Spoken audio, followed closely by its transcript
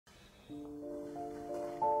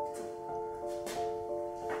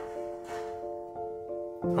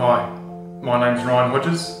Hi, my name's Ryan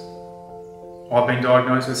Hodges. I've been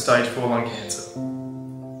diagnosed with stage 4 lung cancer.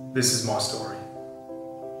 This is my story.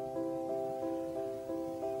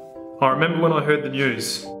 I remember when I heard the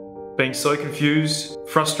news, being so confused,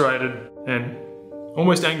 frustrated, and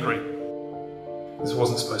almost angry. This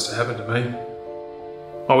wasn't supposed to happen to me.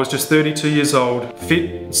 I was just 32 years old,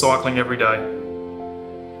 fit and cycling every day.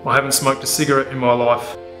 I haven't smoked a cigarette in my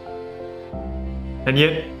life. And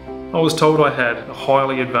yet, I was told I had a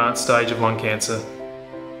highly advanced stage of lung cancer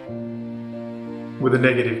with a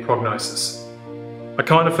negative prognosis. I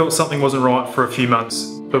kind of felt something wasn't right for a few months,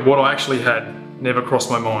 but what I actually had never crossed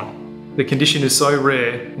my mind. The condition is so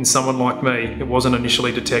rare in someone like me, it wasn't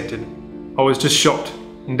initially detected. I was just shocked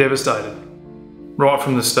and devastated. Right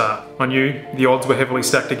from the start, I knew the odds were heavily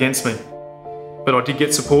stacked against me. But I did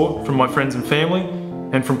get support from my friends and family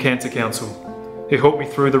and from Cancer Council. It helped me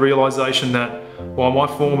through the realisation that while my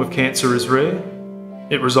form of cancer is rare,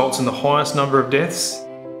 it results in the highest number of deaths,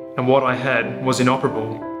 and what I had was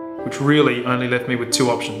inoperable, which really only left me with two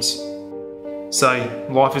options. Say,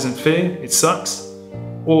 life isn't fair, it sucks,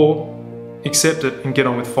 or accept it and get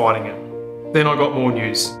on with fighting it. Then I got more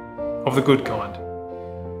news, of the good kind.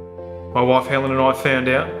 My wife Helen and I found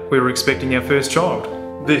out we were expecting our first child.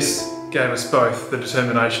 This gave us both the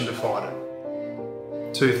determination to fight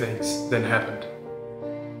it. Two things then happened.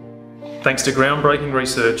 Thanks to groundbreaking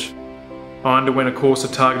research, I underwent a course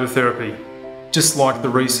of targeted therapy, just like the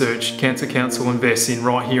research Cancer Council invests in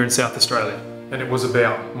right here in South Australia. And it was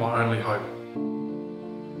about my only hope.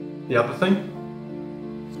 The other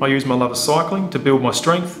thing? I used my love of cycling to build my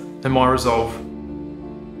strength and my resolve.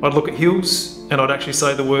 I'd look at hills and I'd actually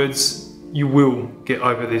say the words, "You will get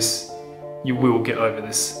over this, you will get over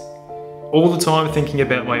this." All the time thinking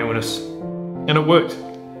about my illness. And it worked.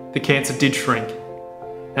 The cancer did shrink,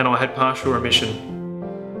 and I had partial remission.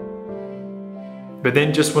 But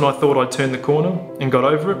then just when I thought I'd turned the corner and got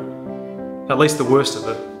over it, at least the worst of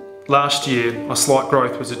it, last year a slight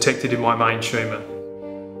growth was detected in my main tumour.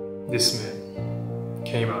 This meant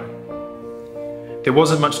chemo. There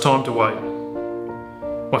wasn't much time to wait.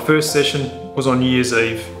 My first session was on New Year's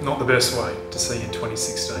Eve, not the best way to see in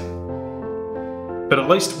 2016. But at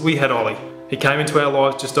least we had Ollie. He came into our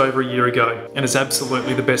lives just over a year ago and is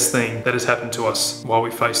absolutely the best thing that has happened to us while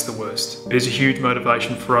we face the worst. It is a huge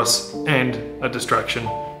motivation for us and a distraction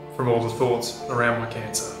from all the thoughts around my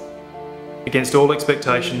cancer. Against all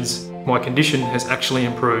expectations, my condition has actually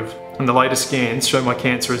improved, and the latest scans show my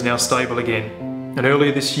cancer is now stable again. And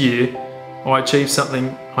earlier this year, I achieved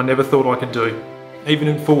something I never thought I could do, even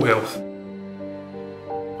in full health.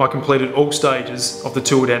 I completed all stages of the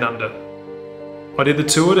Tour Down Under. I did the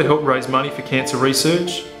tour to help raise money for cancer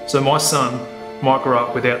research, so my son might grow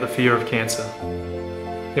up without the fear of cancer.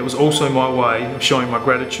 It was also my way of showing my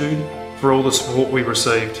gratitude for all the support we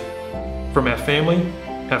received, from our family,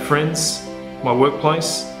 our friends, my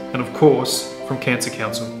workplace, and of course, from Cancer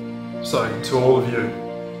Council. So, to all of you,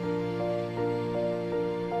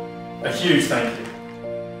 a huge thank you.